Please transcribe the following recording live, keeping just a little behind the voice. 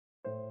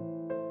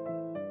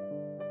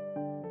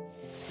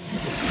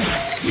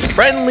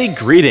Friendly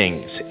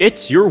greetings!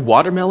 It's your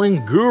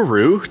watermelon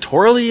guru,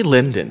 Torley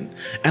Linden,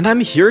 and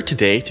I'm here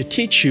today to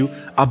teach you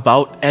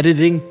about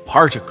editing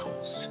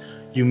particles.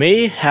 You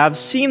may have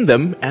seen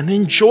them and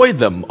enjoyed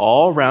them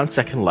all around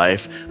Second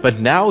Life, but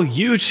now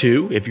you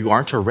too, if you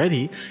aren't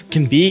already,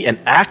 can be an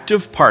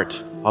active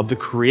part of the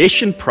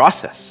creation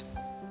process.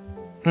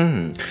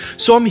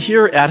 So I'm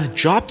here at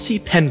Jopsy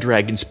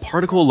Pendragon's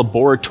Particle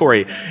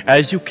Laboratory.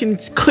 As you can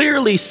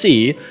clearly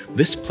see,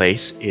 this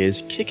place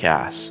is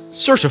kick-ass,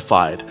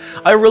 certified.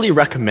 I really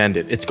recommend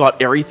it. It's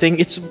got everything.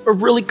 It's a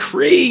really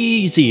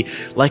crazy,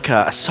 like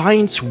a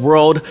science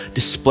world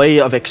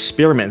display of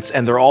experiments,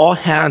 and they're all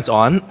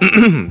hands-on.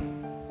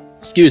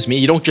 Excuse me,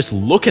 you don't just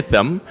look at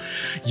them,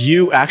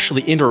 you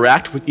actually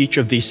interact with each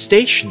of these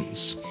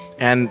stations,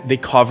 and they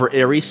cover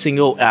every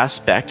single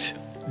aspect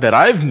that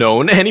I've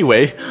known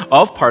anyway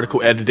of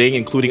particle editing,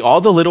 including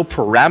all the little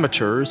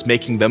parameters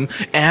making them.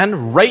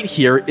 And right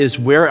here is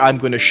where I'm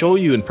going to show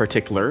you in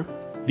particular,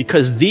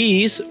 because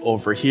these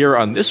over here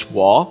on this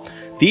wall,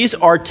 these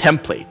are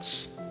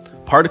templates.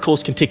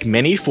 Particles can take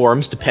many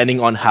forms depending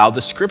on how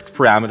the script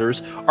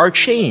parameters are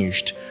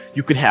changed.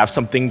 You could have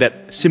something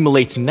that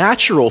simulates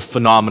natural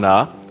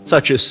phenomena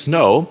such as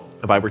snow.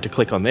 If I were to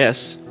click on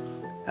this,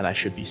 and I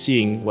should be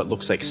seeing what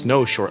looks like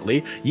snow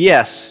shortly.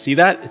 Yes, see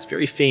that? It's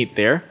very faint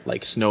there,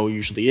 like snow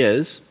usually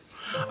is.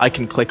 I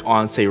can click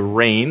on, say,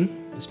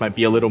 rain. This might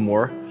be a little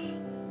more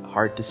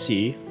hard to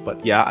see,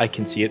 but yeah, I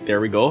can see it.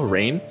 There we go,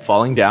 rain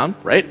falling down,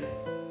 right?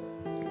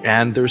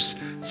 And there's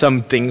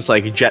some things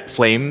like jet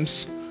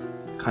flames,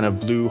 kind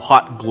of blue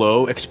hot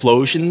glow,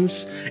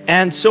 explosions,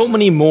 and so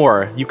many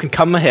more. You can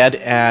come ahead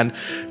and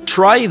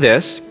try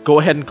this. Go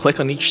ahead and click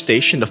on each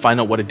station to find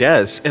out what it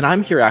does. And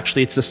I'm here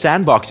actually, it's the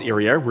sandbox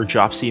area where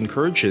Jopsy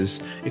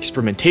encourages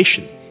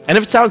experimentation. And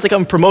if it sounds like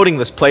I'm promoting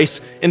this place,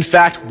 in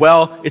fact,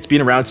 well, it's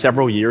been around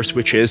several years,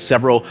 which is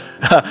several,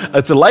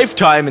 it's a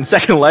lifetime in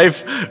Second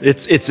Life.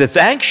 It's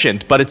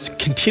ancient, but it's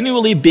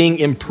continually being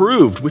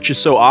improved, which is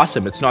so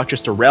awesome. It's not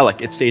just a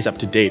relic, it stays up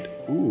to date.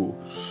 Ooh.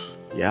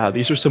 Yeah,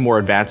 these are some more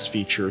advanced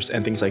features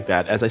and things like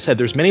that. As I said,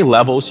 there's many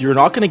levels. You're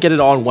not going to get it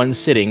all in one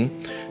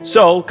sitting.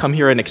 So come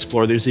here and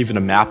explore. There's even a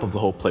map of the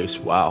whole place.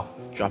 Wow,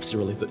 Jopsy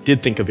really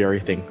did think of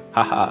everything.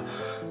 Haha.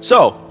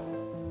 So,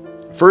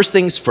 first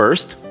things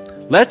first,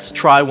 let's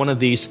try one of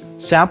these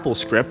sample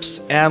scripts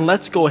and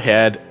let's go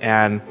ahead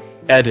and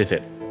edit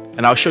it.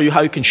 And I'll show you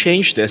how you can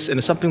change this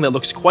into something that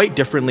looks quite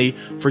differently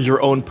for your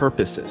own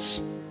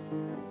purposes.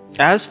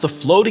 As the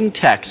floating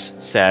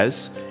text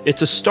says,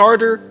 it's a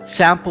starter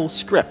sample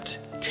script.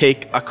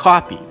 Take a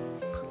copy.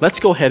 Let's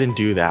go ahead and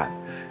do that.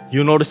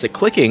 You'll notice that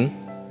clicking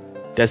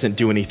doesn't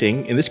do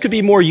anything, and this could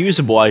be more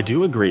usable, I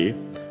do agree.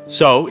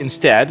 So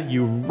instead,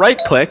 you right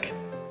click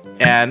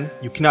and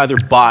you can either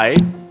buy,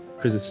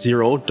 because it's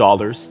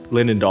 $0,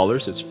 Linden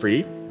dollars, it's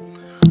free,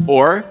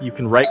 or you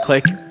can right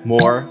click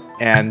more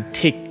and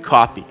take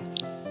copy.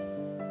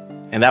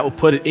 And that will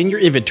put it in your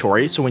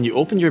inventory. So when you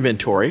open your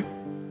inventory,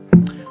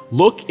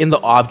 look in the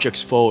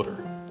objects folder,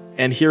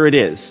 and here it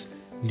is.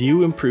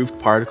 New improved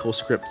particle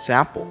script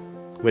sample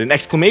with an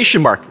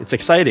exclamation mark. It's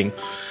exciting.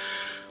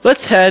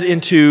 Let's head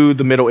into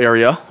the middle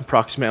area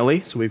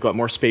approximately, so we've got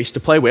more space to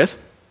play with.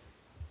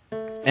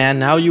 And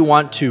now you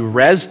want to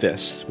res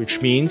this,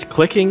 which means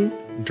clicking,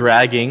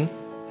 dragging,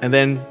 and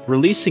then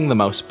releasing the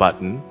mouse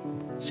button.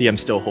 See, I'm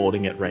still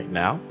holding it right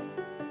now.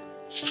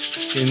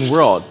 In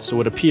world, so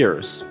it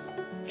appears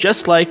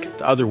just like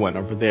the other one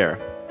over there.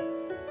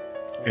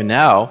 And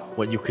now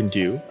what you can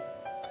do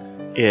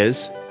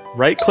is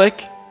right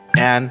click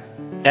and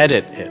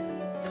edit it.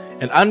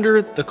 And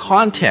under the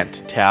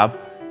Content tab,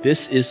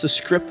 this is the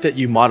script that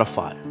you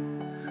modify.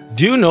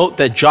 Do note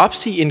that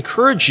Jopsy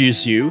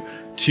encourages you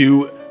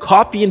to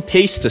copy and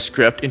paste the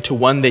script into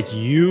one that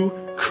you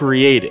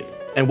created.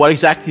 And what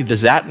exactly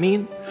does that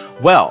mean?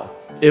 Well,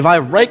 if I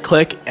right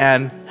click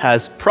and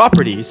has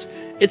properties,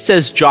 it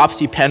says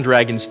Jopsy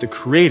Pendragon's the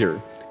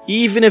creator,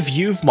 even if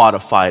you've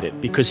modified it,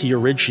 because he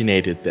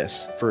originated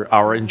this for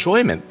our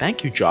enjoyment.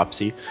 Thank you,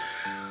 Jopsy.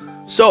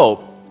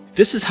 So,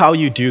 this is how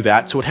you do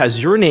that. So it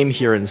has your name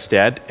here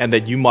instead, and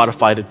that you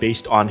modified it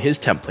based on his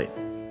template.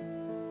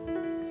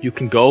 You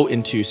can go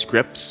into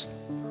scripts,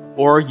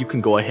 or you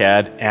can go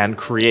ahead and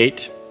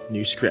create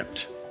new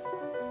script.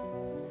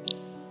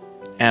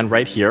 And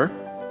right here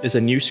is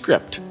a new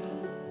script.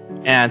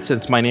 And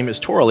since my name is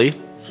Torley,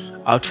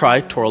 I'll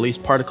try Torley's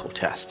particle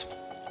test.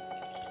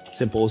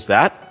 Simple as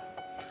that.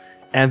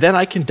 And then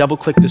I can double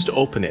click this to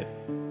open it.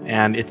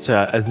 And it's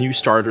a new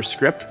starter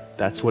script.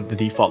 That's what the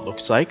default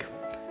looks like.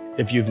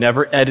 If you've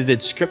never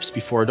edited scripts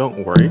before,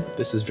 don't worry.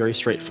 This is very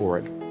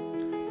straightforward.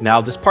 Now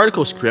this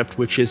particle script,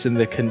 which is in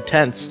the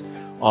contents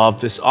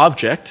of this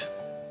object,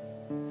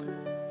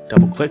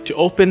 double click to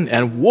open,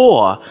 and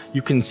whoa,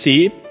 you can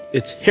see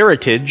its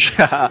heritage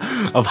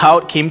of how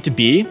it came to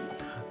be.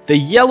 The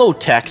yellow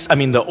text,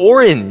 the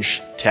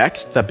orange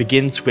text that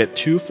begins with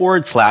 2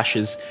 forward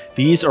slashes,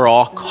 these are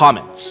all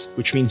comments,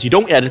 which means you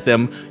don't edit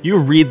them, you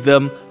read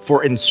them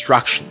for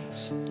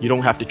instructions. You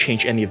don't have to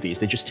change any of these,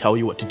 they just tell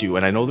you what to do,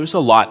 and I know there's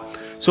a lot.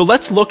 So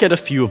let's look at a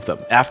few of them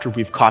after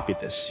we've copied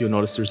this. You'll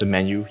notice there's a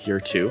menu here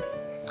too.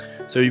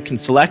 So you can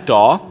select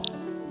all,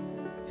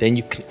 then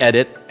you can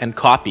edit and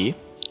copy,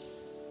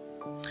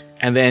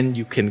 and then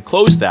you can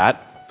close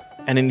that,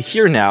 and in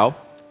here now,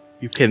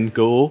 you can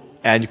go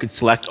and you can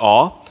select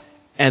all,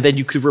 and then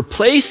you could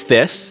replace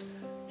this.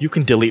 You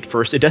can delete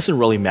first, it doesn't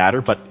really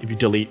matter, but if you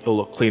delete, it'll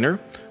look cleaner.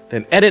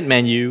 Then edit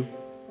menu,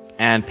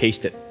 and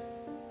paste it.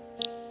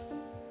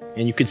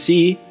 And you can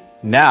see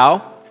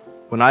now,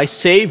 when I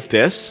save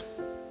this,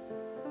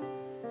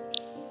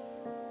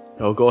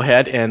 I'll go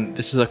ahead and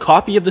this is a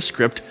copy of the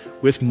script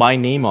with my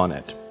name on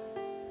it.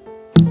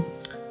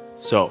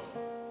 So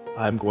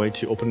I'm going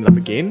to open it up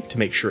again to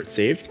make sure it's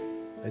saved.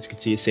 As you can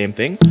see, same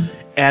thing.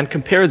 And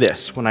compare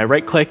this. When I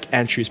right click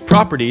and choose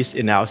properties,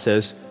 it now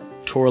says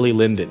Torley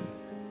Linden.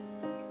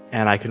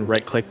 And I can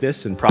right click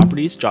this in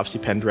properties, Jopsy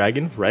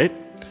Pendragon, right?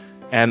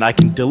 And I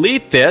can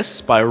delete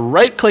this by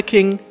right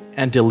clicking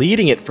and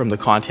deleting it from the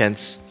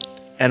contents.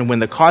 And when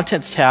the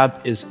contents tab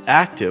is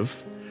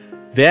active,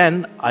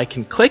 then I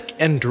can click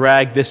and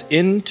drag this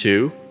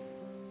into,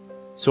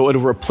 so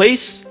it'll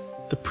replace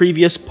the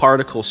previous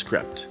particle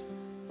script.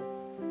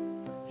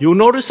 You'll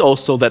notice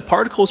also that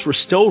particles were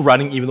still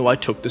running even though I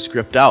took the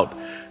script out.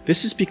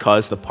 This is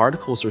because the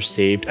particles are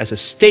saved as a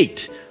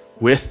state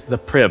with the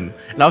prim.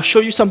 And I'll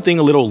show you something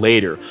a little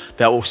later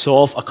that will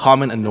solve a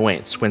common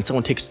annoyance when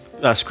someone takes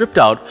a script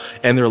out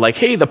and they're like,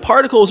 hey, the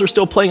particles are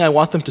still playing, I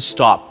want them to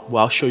stop.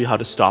 Well, I'll show you how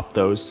to stop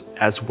those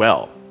as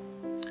well.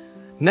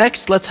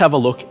 Next, let's have a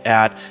look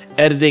at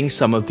editing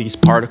some of these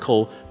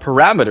particle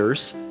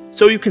parameters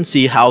so you can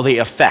see how they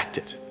affect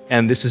it.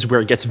 And this is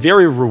where it gets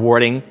very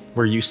rewarding,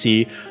 where you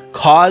see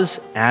cause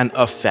and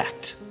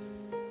effect.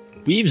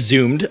 We've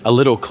zoomed a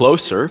little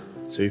closer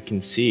so you can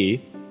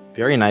see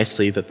very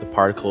nicely that the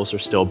particles are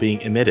still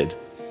being emitted.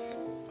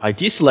 I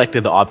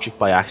deselected the object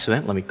by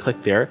accident. Let me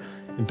click there.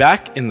 And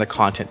back in the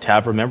content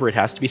tab, remember it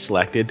has to be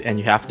selected and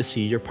you have to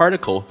see your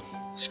particle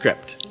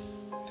script.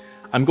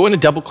 I'm going to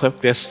double click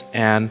this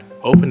and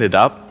open it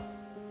up.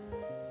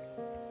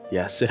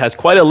 Yes, it has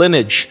quite a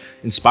lineage,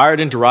 inspired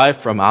and derived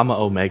from Alma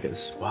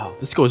Omegas. Wow,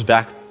 this goes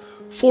back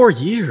 4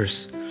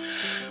 years.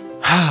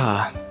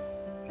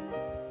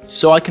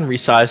 So I can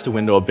resize the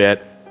window a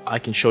bit. I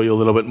can show you a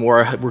little bit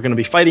more. We're going to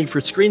be fighting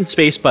for screen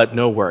space, but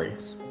no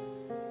worries.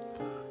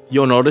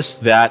 You'll notice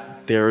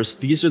that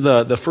these are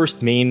the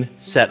first main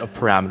set of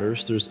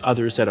parameters. There's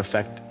others that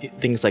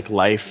affect things like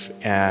life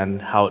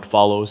and how it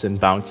follows and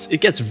bounce.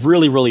 It gets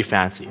really, really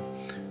fancy.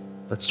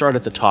 Let's start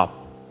at the top.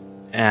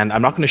 And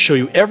I'm not going to show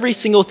you every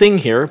single thing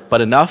here,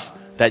 but enough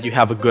that you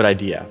have a good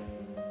idea.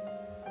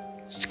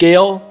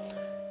 Scale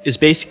is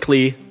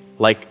basically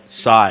like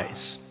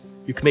size.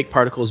 You can make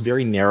particles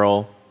very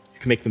narrow, you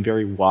can make them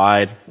very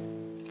wide,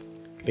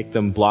 you can make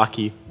them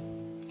blocky.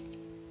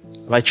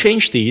 If I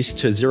change these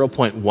to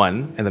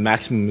 0.1, and the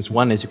maximum is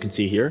 1 as you can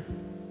see here,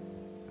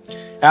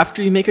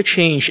 after you make a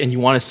change and you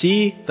want to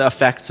see the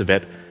effects of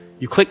it,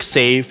 you click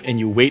save and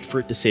you wait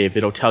for it to save.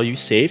 It'll tell you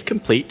save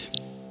complete.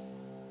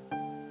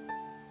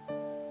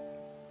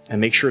 And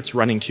make sure it's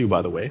running too,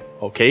 by the way.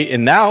 Okay,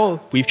 and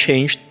now we've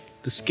changed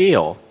the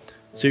scale.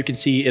 So you can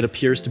see it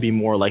appears to be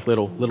more like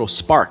little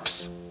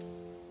sparks.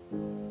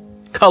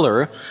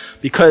 Color,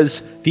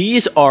 because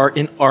these are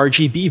in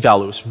RGB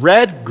values,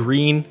 red,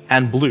 green,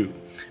 and blue.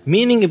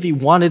 Meaning if you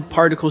wanted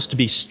particles to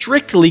be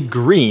strictly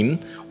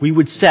green, we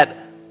would set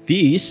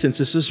these, since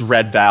this is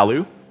red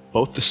value,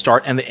 both the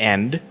start and the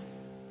end,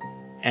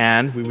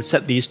 and we would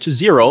set these to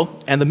 0,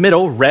 and the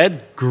middle,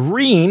 red,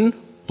 green,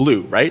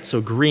 blue, right?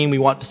 So green, we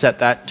want to set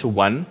that to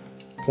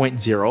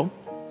 1.0,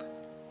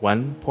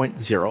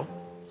 1.0.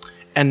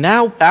 And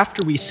now,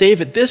 after we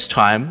save it this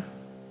time,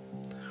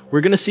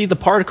 we're going to see the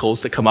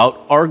particles that come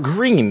out are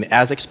green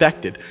as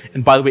expected.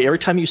 And by the way, every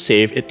time you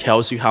save, it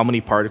tells you how many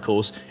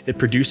particles it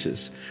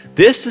produces.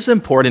 This is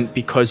important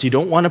because you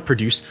don't want to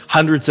produce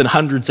hundreds and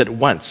hundreds at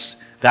once.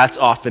 That's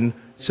often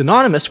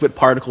synonymous with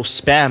particle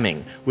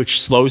spamming,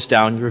 which slows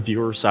down your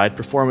viewer-side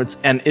performance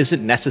and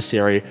isn't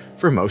necessary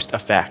for most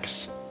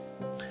effects.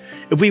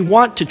 If we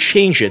want to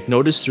change it,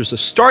 notice there's a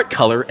start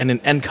color and an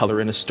end color,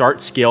 and a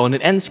start scale and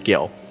an end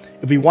scale.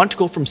 If we want to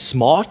go from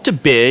small to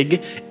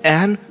big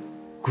and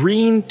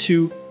green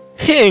to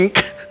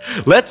pink,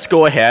 let's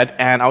go ahead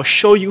and I'll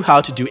show you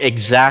how to do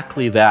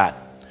exactly that.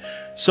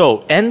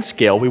 So end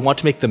scale, we want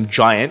to make them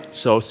giant,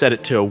 so set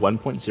it to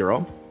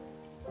 1.0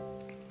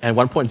 and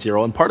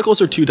 1.0, and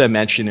particles are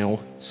two-dimensional,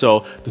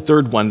 so the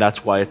third one,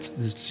 that's why it's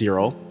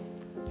 0.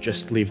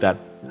 Just leave that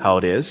how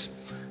it is.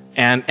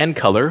 And end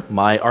color,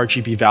 my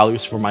RGB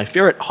values for my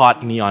ferret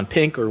hot neon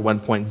pink are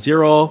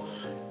 1.0,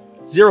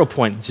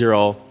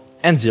 0.0,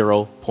 and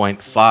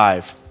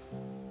 0.5.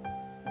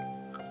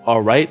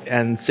 Alright,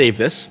 and save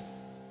this.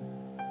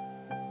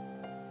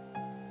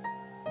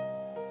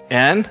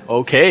 And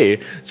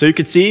okay, so you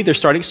can see they're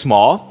starting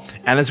small.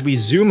 And as we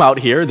zoom out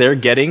here, they're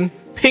getting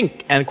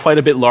pink and quite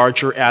a bit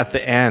larger at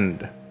the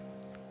end.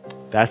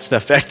 That's the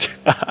effect.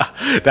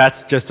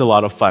 That's just a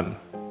lot of fun.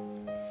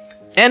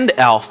 End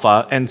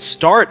alpha and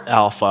start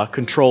alpha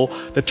control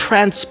the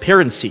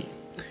transparency.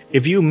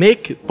 If you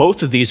make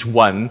both of these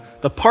 1,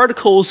 the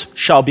particles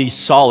shall be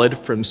solid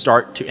from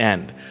start to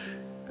end.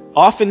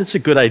 Often it's a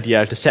good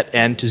idea to set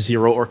n to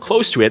 0 or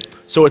close to it,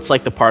 so it's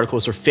like the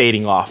particles are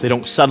fading off. They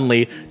don't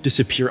suddenly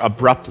disappear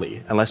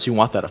abruptly, unless you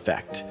want that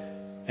effect.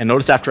 And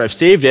notice after I've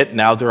saved it,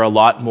 now they're a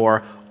lot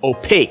more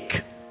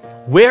opaque.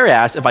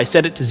 Whereas if I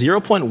set it to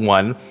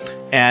 0.1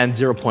 and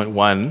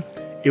 0.1,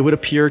 it would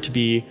appear to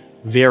be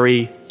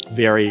very,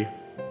 very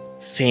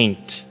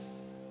faint.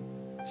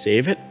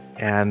 Save it,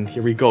 and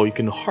here we go. You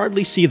can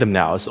hardly see them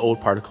now as the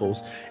old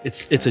particles.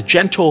 It's a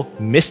gentle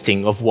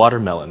misting of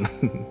watermelon.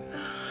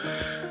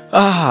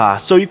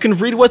 So you can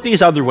read what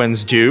these other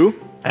ones do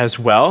as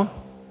well.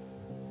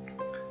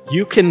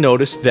 You can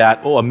notice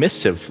that,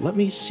 emissive. Let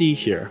me see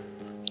here.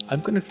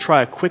 I'm going to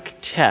try a quick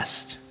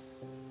test.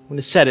 I'm going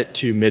to set it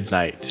to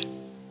midnight.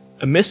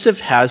 Emissive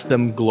has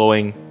them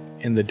glowing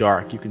in the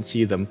dark. You can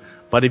see them.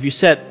 But if you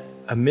set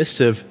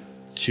emissive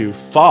to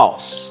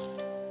false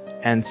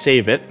and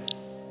save it,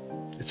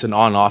 it's an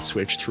on-off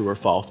switch, true or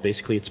false.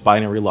 Basically, it's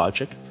binary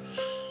logic.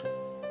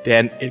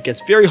 Then it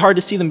gets very hard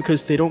to see them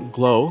because they don't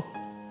glow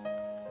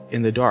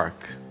in the dark.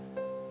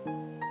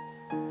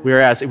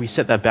 Whereas if we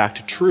set that back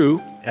to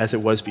true, as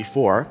it was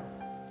before,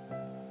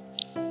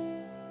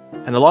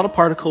 and a lot of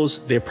particles,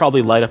 they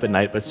probably light up at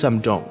night, but some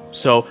don't.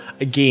 So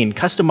again,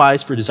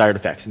 customize for desired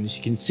effects. And as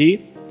you can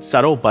see, it's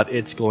subtle, but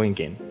it's glowing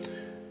again.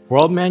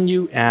 World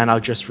menu, and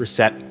I'll just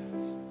reset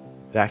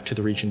back to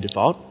the region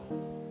default.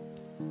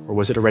 Or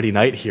was it already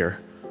night here?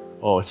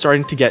 Oh, it's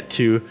starting to get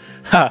to...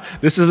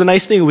 this is the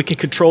nice thing, we can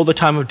control the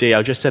time of day.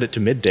 I'll just set it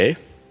to midday.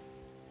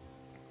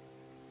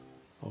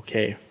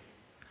 Okay.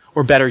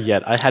 Or better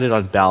yet, I had it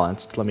on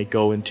balanced. Let me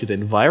go into the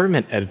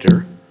environment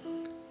editor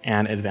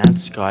and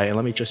advanced sky, and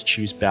let me just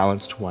choose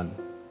balanced 1.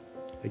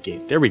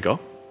 Again, there we go.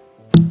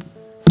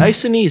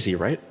 Nice and easy,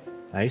 right?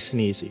 Nice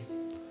and easy.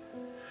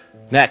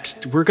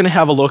 Next, we're going to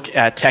have a look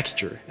at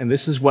texture, and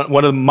this is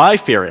one of my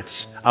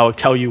favorites. I will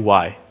tell you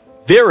why.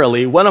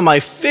 Verily, one of my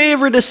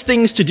favoriteest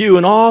things to do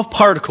in all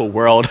particle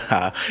world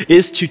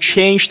is to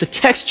change the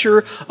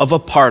texture of a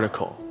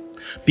particle.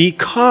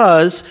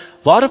 Because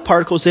a lot of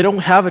particles, they don't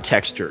have a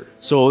texture.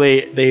 So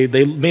they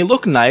may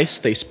look nice,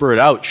 they spurt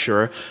out,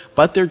 sure,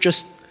 but they're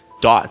just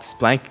dots,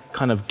 blank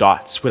kind of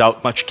dots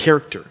without much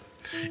character.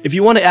 If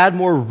you want to add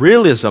more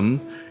realism,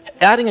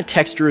 adding a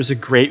texture is a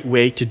great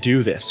way to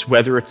do this,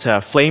 whether it's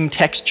a flame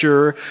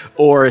texture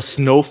or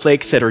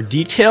snowflakes that are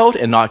detailed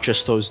and not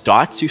just those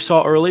dots you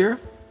saw earlier.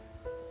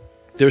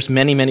 There's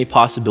many, many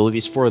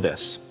possibilities for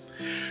this.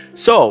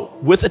 So,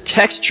 with a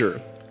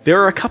texture,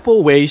 there are a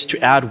couple ways to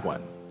add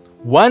one.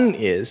 One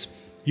is,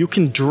 you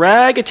can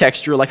drag a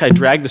texture, like I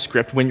dragged the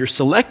script. When you're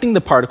selecting the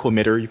particle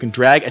emitter, you can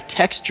drag a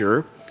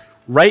texture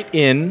right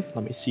in.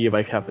 Let me see if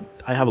I have it.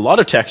 I have a lot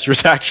of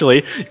textures,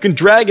 actually. You can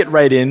drag it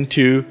right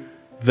into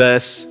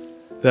this,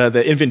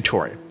 the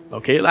inventory.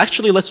 Okay,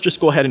 actually, let's just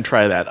go ahead and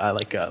try that.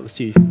 Let's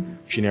see,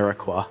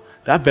 Generaqua.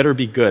 That better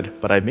be good,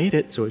 but I made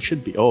it, so it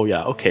should be. Oh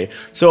yeah, okay.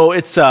 So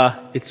it's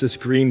this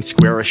green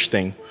squarish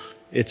thing.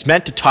 It's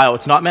meant to tile.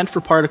 It's not meant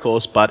for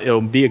particles, but it'll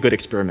be a good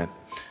experiment.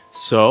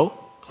 So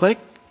click,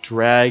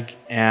 drag,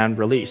 and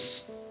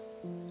release.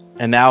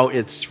 And now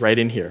it's right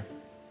in here.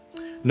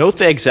 Note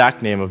the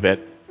exact name of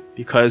it,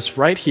 because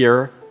right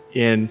here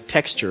in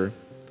texture,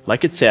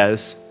 like it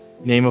says,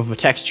 name of a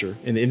texture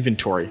in the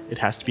inventory, it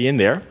has to be in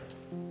there.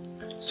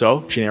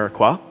 So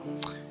Generaqua,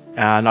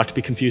 not to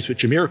be confused with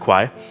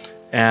Jamiroquai.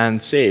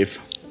 And save.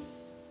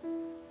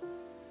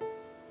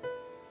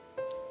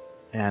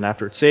 And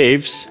after it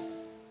saves,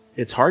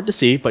 it's hard to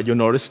see, but you'll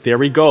notice, there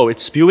we go.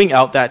 It's spewing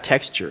out that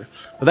texture.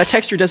 But that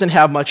texture doesn't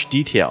have much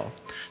detail.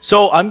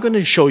 So I'm going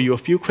to show you a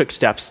few quick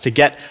steps to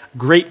get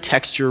great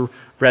texture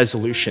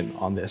resolution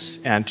on this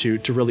and to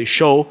really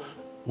show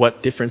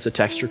what difference a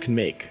texture can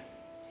make.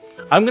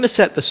 I'm going to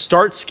set the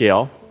start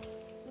scale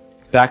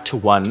back to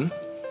 1.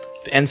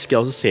 The end scale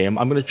is the same.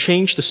 I'm going to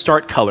change the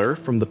start color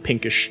from the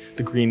pinkish,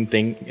 the green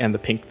thing and the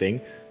pink thing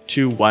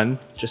to 1.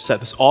 Just set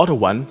this all to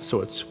 1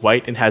 so it's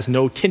white and has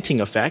no tinting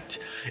effect.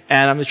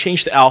 And I'm going to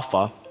change the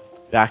alpha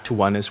back to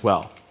 1 as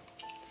well.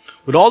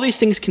 With all these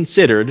things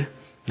considered,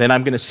 then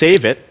I'm going to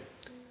save it.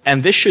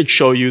 And this should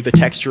show you the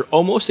texture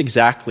almost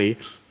exactly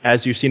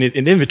as you've seen it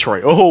in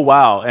inventory. Oh,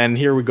 wow. And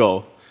here we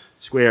go.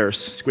 Squares,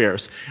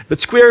 squares. But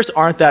squares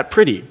aren't that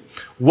pretty.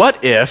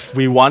 What if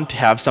we want to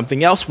have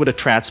something else with a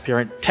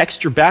transparent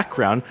texture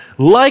background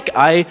like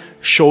I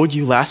showed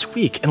you last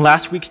week in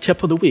last week's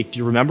tip of the week? Do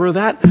you remember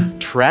that?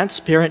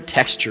 Transparent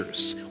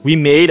textures. We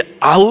made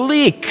a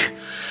leak.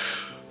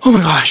 Oh my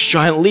gosh,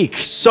 giant leak.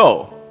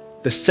 So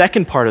the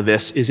second part of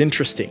this is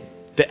interesting.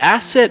 The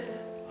asset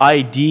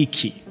ID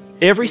key.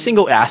 Every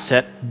single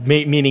asset,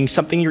 meaning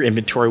something in your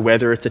inventory,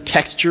 whether it's a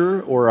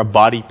texture or a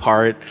body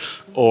part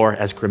or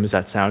as grim as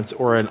that sounds,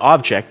 or an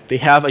object, they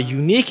have a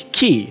unique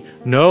key.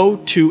 No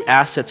two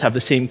assets have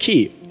the same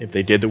key. If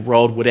they did, the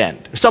world would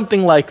end. Or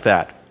something like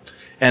that.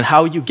 And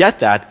how you get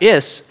that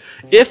is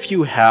if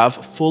you have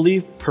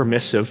fully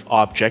permissive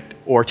object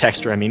or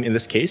texture, I mean in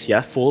this case,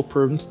 yeah, full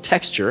permissive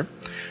texture,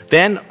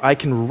 then I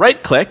can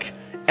right click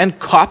and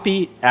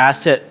copy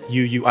asset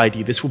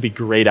UUID. This will be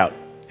grayed out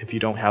if you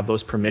don't have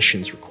those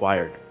permissions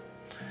required.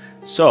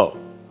 So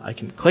I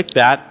can click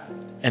that,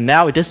 and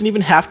now it doesn't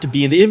even have to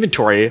be in the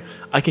inventory.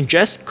 I can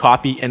just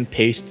copy and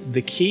paste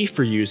the key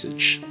for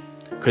usage,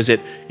 because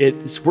it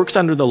works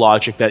under the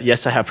logic that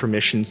yes, I have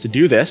permissions to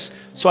do this,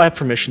 so I have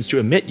permissions to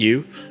emit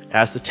you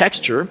as the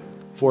texture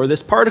for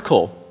this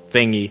particle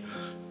thingy.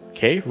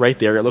 Okay, right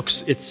there. It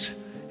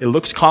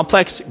looks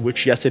complex,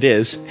 which yes, it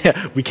is.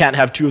 We can't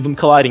have two of them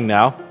colliding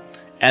now.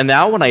 And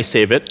now when I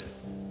save it,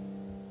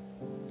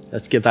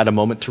 let's give that a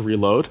moment to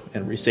reload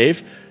and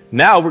resave.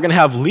 Now we're going to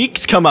have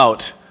leaks come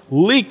out.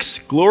 Leaks,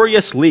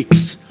 glorious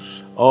leaks.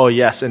 Oh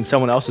yes, and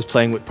someone else is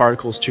playing with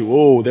particles too.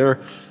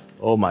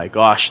 Oh my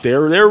gosh, they're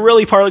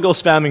really particle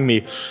spamming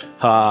me.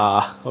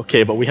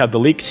 Okay, but we have the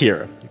leaks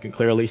here. You can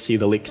clearly see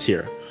the leaks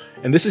here.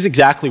 And this is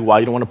exactly why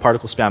you don't want to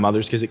particle spam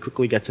others, because it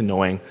quickly gets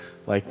annoying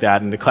like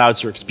that, and it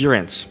clouds your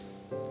experience.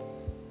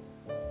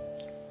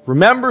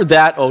 Remember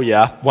that, oh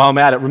yeah, while I'm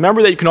at it,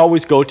 remember that you can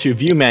always go to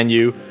View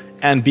menu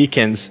and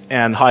Beacons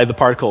and hide the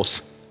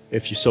particles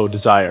if you so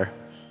desire.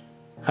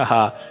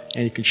 Haha,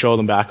 and you can show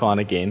them back on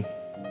again.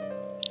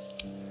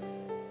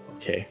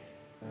 Okay,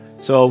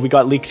 so we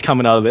got leaks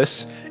coming out of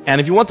this, and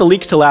if you want the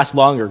leaks to last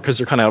longer, because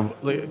they're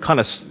kind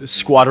of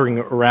squattering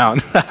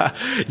around,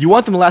 you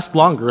want them to last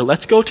longer,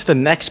 let's go to the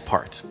next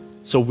part.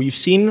 So we've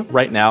seen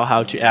right now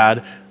how to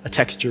add a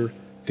texture,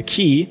 the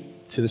key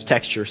to this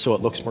texture, so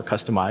it looks more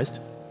customized.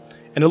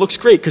 And it looks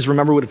great, because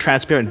remember, with a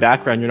transparent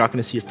background, you're not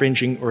going to see a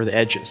fringing or the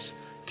edges.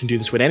 You can do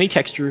this with any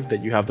texture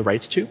that you have the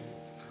rights to.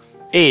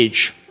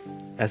 Age,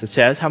 as it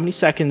says, how many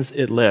seconds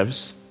it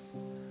lives.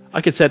 I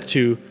could set it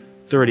to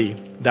 30.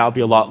 That'll be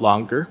a lot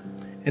longer.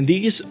 And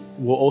these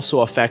will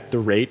also affect the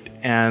rate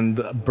and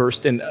the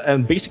burst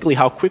and basically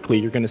how quickly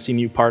you're going to see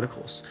new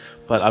particles.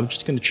 But I'm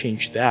just going to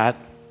change that.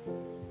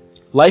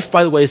 Life,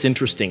 by the way, is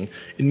interesting.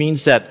 It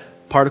means that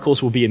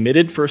particles will be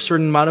emitted for a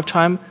certain amount of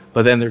time,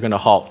 but then they're going to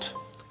halt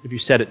if you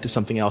set it to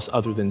something else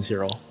other than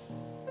 0.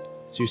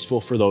 It's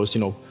useful for those,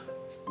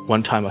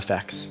 one-time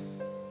effects.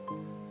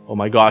 Oh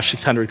my gosh,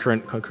 600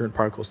 concurrent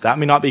particles. That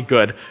may not be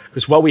good,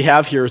 because what we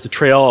have here is the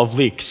trail of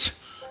leaks.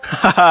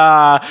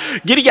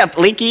 Giddy up,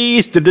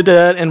 leakies!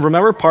 And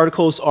remember,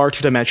 particles are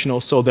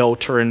two-dimensional, so they'll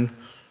turn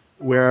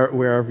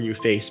wherever you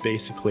face,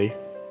 basically.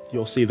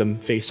 You'll see them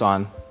face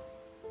on.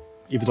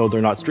 Even though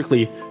they're not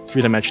strictly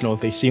three-dimensional,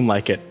 they seem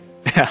like it.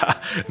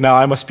 Now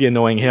I must be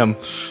annoying him,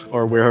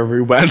 or wherever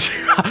he went.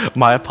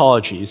 My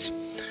apologies.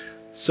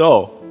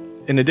 So,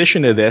 in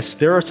addition to this,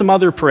 there are some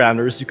other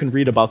parameters. You can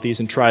read about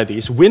these and try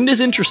these. Wind is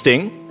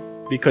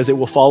interesting, because it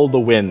will follow the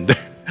wind.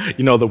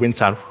 The wind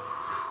sound.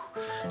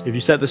 If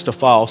you set this to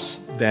false,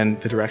 then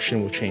the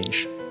direction will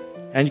change.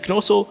 And you can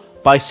also,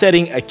 by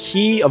setting a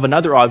key of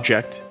another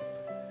object,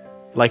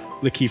 like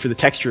the key for the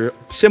texture,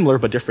 similar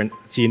but different.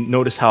 See,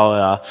 notice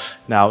how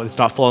now it's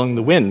not following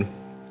the wind.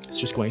 It's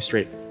just going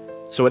straight.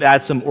 So it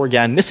adds some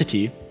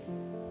organicity.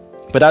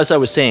 But as I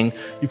was saying,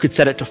 you could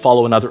set it to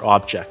follow another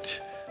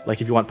object.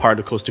 Like if you want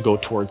particles to go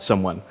towards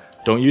someone.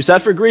 Don't use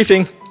that for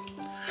griefing.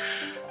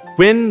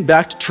 Wind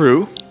back to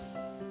true.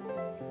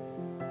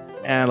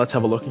 And let's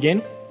have a look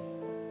again.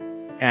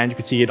 And you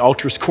can see it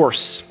alters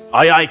course.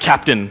 Aye, aye,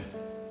 Captain.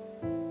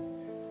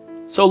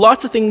 So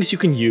lots of things you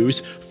can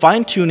use.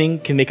 Fine-tuning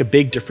can make a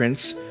big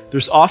difference.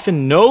 There's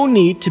often no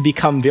need to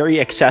become very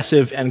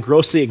excessive and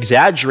grossly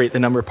exaggerate the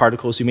number of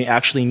particles you may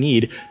actually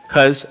need,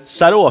 because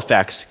subtle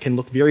effects can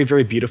look very,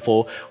 very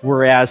beautiful,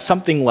 whereas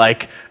something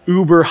like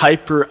uber,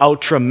 hyper,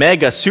 ultra,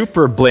 mega,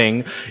 super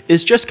bling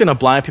is just going to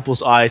blind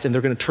people's eyes, and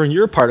they're going to turn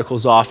your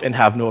particles off and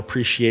have no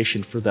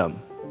appreciation for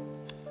them.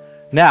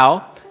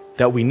 Now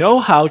that we know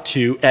how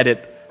to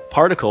edit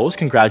particles,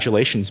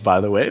 congratulations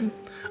by the way,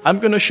 I'm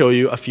going to show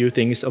you a few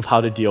things of how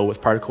to deal with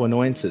particle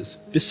annoyances,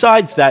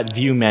 besides that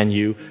view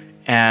menu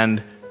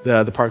and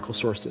the particle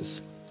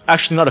sources.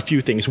 Actually, not a few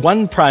things.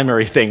 One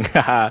primary thing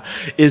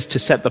is to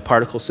set the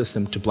particle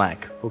system to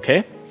blank,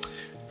 okay?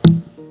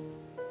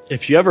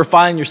 If you ever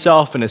find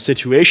yourself in a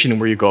situation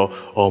where you go,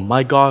 oh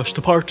my gosh,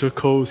 the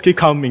particles keep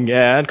coming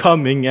and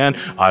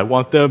I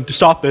want them to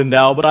stop it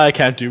now, but I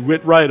can't do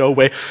it right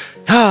away.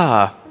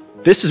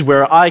 This is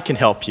where I can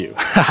help you.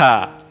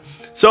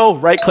 So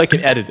right-click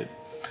and edit it.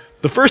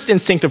 The first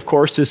instinct, of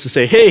course, is to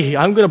say, hey,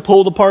 I'm going to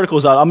pull the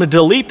particles out. I'm going to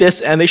delete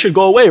this, and they should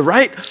go away,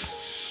 right?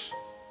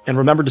 And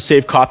remember to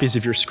save copies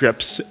of your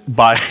scripts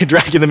by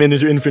dragging them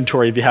into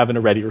inventory if you haven't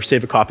already, or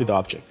save a copy of the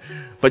object.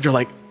 But you're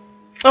like,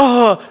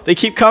 oh, they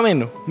keep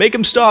coming. Make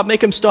them stop,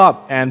 make them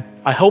stop. And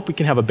I hope we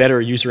can have a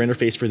better user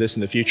interface for this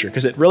in the future,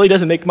 because it really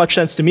doesn't make much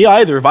sense to me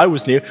either if I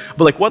was new.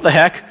 But like, what the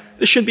heck?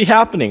 This shouldn't be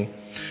happening.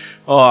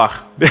 Oh,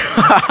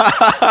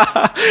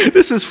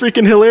 this is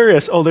freaking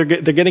hilarious. Oh, they're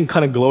getting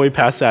kind of glowy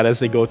past that as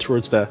they go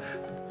towards the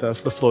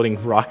the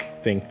floating rock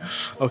thing.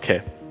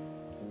 Okay.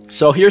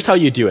 So here's how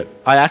you do it.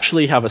 I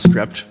actually have a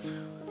script.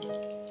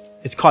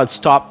 It's called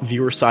Stop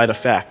Viewer Side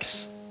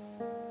Effects.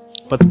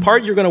 But the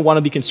part you're going to want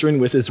to be concerned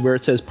with is where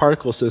it says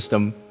particle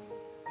system,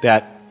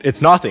 that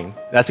it's nothing.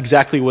 That's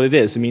exactly what it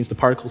is. It means the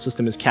particle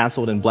system is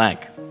cancelled and blank.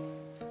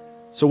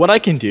 So what I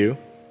can do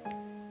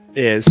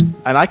is,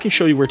 and I can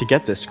show you where to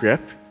get this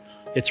script.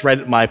 It's right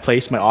at my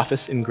place, my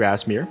office in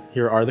Grasmere.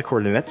 Here are the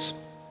coordinates.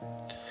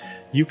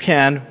 You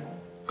can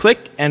click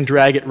and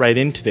drag it right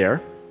into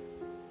there.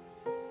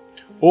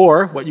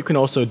 Or what you can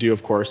also do,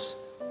 of course,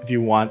 if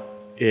you want,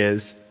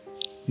 is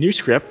new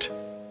script,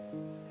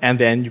 and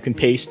then you can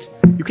paste.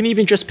 You can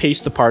even just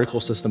paste the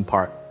particle system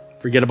part.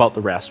 Forget about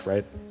the rest,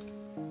 right?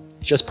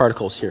 Just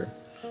particles here.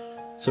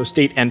 So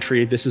state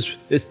entry,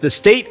 it's the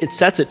state it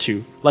sets it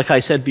to. Like I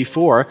said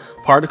before,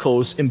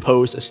 particles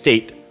impose a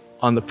state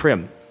on the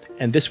prim,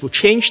 and this will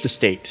change the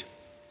state.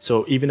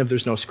 So even if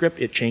there's no script,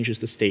 it changes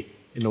the state.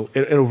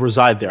 It'll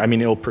reside there. I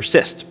mean, it'll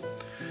persist.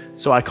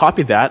 So I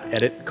copy that,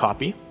 edit,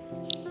 copy,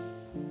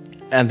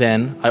 and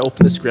then I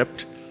open the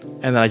script,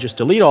 and then I just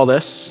delete all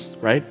this,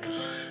 right?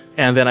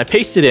 And then I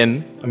paste it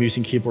in. I'm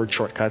using keyboard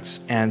shortcuts,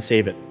 and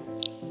save it.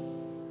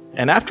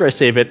 And after I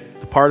save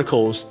it, the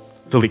particles,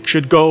 the leak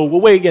should go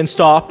away and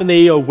stop, and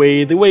the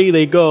way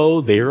they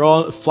go. They are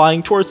all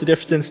flying towards the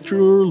distance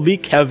through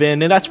leak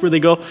heaven, and that's where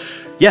they go.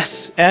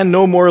 Yes, and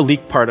no more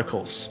leak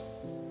particles.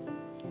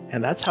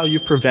 And that's how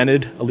you've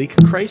prevented a leak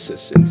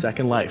crisis in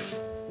Second Life.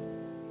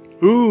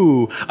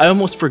 Ooh, I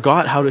almost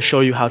forgot how to show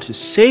you how to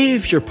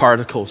save your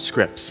particle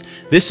scripts.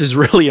 This is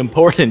really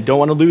important. Don't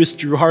want to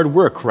lose your hard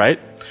work, right?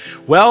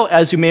 Well,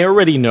 as you may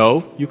already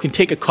know, you can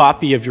take a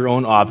copy of your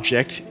own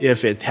object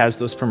if it has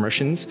those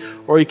permissions,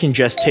 or you can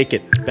just take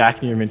it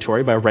back in your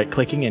inventory by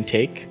right-clicking and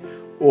take,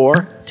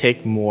 or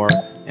take more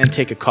and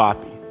take a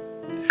copy.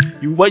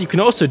 What you can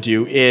also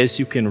do is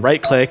you can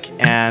right-click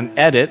and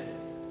edit,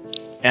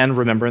 and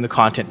remember in the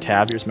content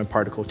tab, here's my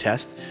particle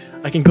test,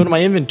 I can go to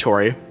my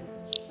inventory,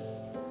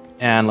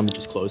 and let me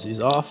just close these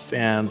off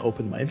and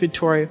open my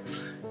inventory.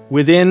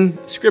 Within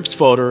scripts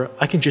folder,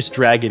 I can just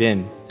drag it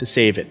in to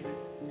save it.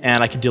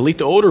 And I can delete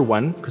the older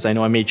one, because I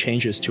know I made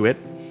changes to it.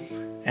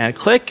 And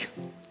click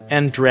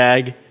and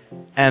drag.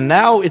 And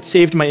now it's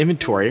saved in my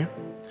inventory,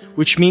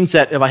 which means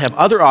that if I have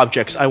other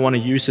objects I want to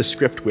use the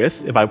script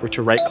with, if I were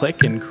to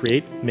right-click and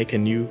make a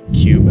new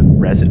cube,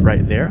 res it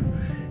right there,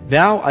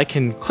 now I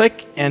can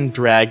click and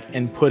drag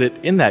and put it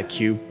in that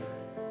cube,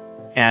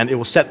 and it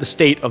will set the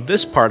state of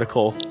this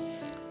particle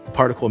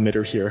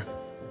emitter here,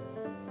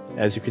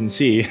 as you can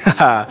see.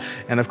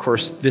 And of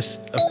course, this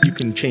you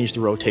can change the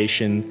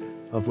rotation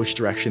of which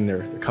direction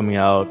they're coming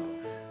out.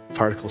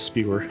 Particle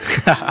spewer.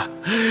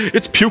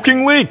 It's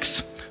puking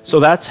leaks! So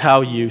that's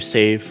how you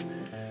save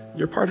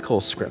your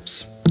particle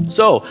scripts.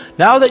 So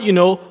now that you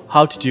know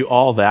how to do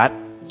all that,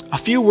 a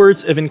few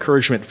words of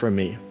encouragement from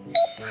me.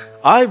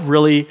 I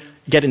really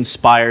get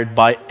inspired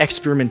by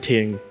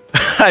experimenting.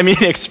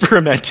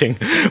 Experimenting.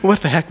 What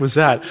the heck was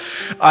that?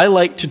 I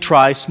like to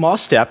try small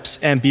steps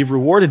and be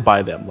rewarded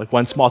by them, like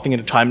one small thing at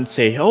a time, and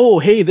say, oh,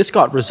 hey, this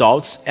got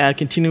results, and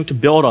continue to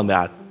build on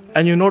that.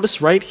 And you'll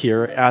notice right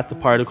here at the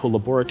Particle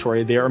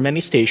Laboratory, there are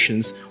many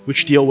stations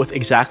which deal with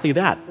exactly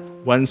that,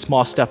 one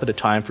small step at a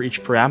time for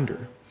each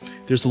parameter.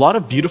 There's a lot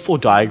of beautiful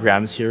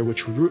diagrams here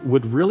which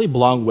would really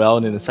belong well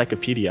in an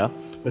encyclopedia,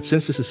 but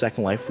since this is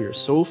Second Life, we are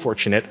so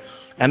fortunate.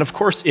 And of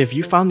course, if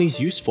you found these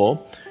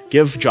useful,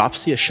 give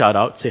Jopsy a shout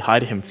out, say hi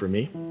to him for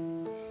me.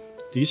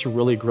 These are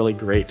really, really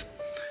great.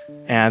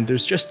 And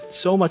there's just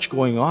so much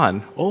going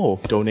on.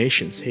 Oh,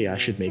 donations. Hey, I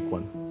should make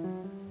one.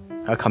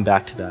 I'll come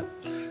back to that.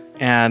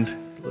 And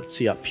let's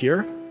see up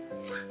here.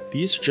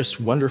 These are just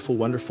wonderful,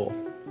 wonderful.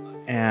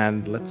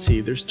 And let's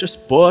see, there's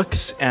just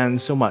books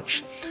and so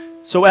much.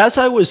 So as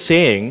I was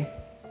saying,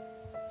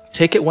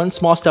 take it one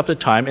small step at a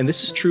time, and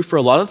this is true for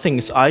a lot of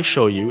things I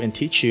show you and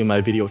teach you in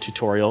my video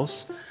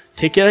tutorials.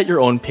 Take it at your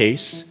own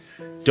pace.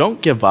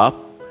 Don't give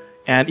up.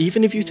 And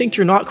even if you think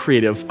you're not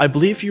creative, I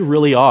believe you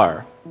really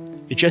are.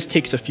 It just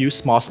takes a few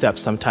small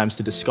steps sometimes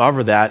to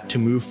discover that, to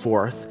move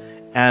forth,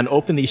 and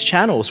open these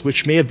channels,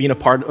 which may have been a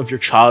part of your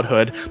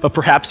childhood, but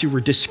perhaps you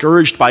were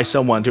discouraged by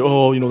someone to,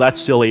 oh,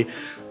 that's silly.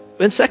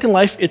 In Second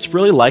Life, it's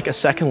really like a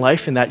second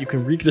life in that you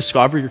can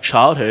rediscover your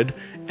childhood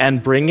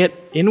and bring it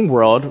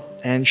in-world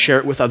and share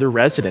it with other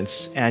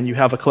residents. And you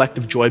have a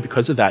collective joy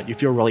because of that. You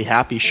feel really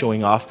happy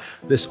showing off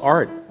this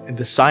art and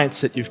the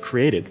science that you've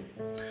created.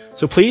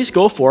 So please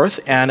go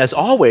forth, and as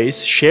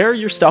always, share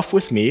your stuff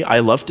with me. I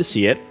love to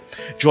see it.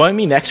 Join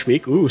me next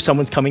week. Ooh,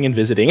 someone's coming and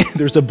visiting.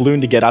 There's a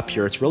balloon to get up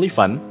here. It's really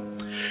fun.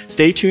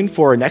 Stay tuned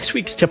for next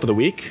week's tip of the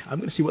week. I'm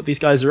going to see what these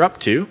guys are up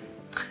to.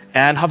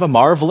 And have a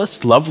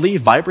marvelous, lovely,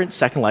 vibrant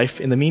Second Life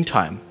in the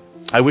meantime.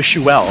 I wish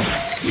you well.